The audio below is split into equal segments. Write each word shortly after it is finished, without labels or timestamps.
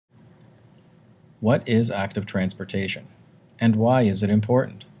What is active transportation, and why is it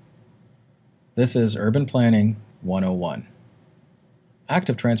important? This is Urban Planning 101.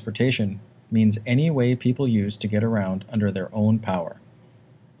 Active transportation means any way people use to get around under their own power,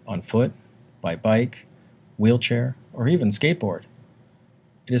 on foot, by bike, wheelchair, or even skateboard.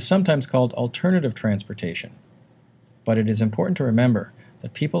 It is sometimes called alternative transportation, but it is important to remember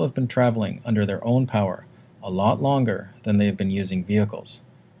that people have been traveling under their own power a lot longer than they have been using vehicles,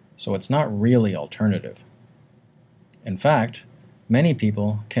 so it's not really alternative. In fact, many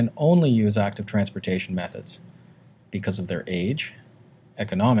people can only use active transportation methods because of their age,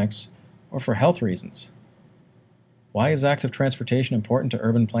 economics, or for health reasons. Why is active transportation important to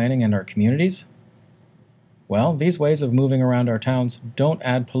urban planning and our communities? Well, these ways of moving around our towns don't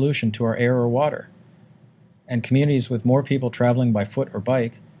add pollution to our air or water, and communities with more people traveling by foot or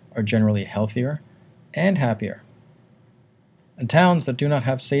bike are generally healthier and happier. And towns that do not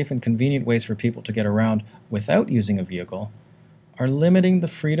have safe and convenient ways for people to get around without using a vehicle are limiting the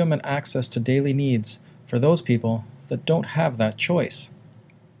freedom and access to daily needs for those people that don't have that choice.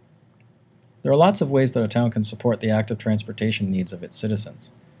 There are lots of ways that a town can support the active transportation needs of its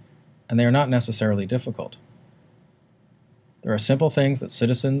citizens, and they are not necessarily difficult. There are simple things that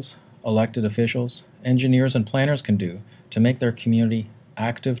citizens, elected officials, engineers, and planners can do to make their community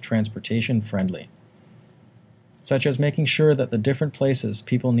active transportation friendly, such as making sure that the different places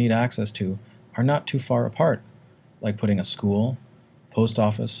people need access to are not too far apart, like putting a school, post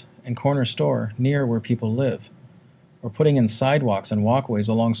office, and corner store near where people live, or putting in sidewalks and walkways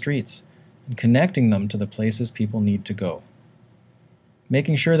along streets and connecting them to the places people need to go.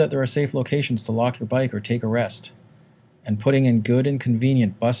 Making sure that there are safe locations to lock your bike or take a rest, and putting in good and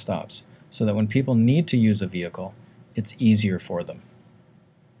convenient bus stops so that when people need to use a vehicle, it's easier for them.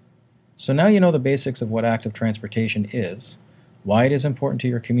 So now you know the basics of what active transportation is, why it is important to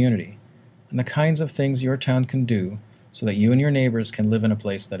your community, and the kinds of things your town can do so that you and your neighbors can live in a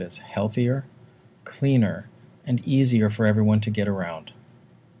place that is healthier, cleaner, and easier for everyone to get around.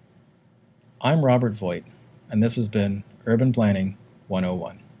 I'm Robert Voigt, and this has been Urban Planning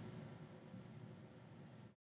 101.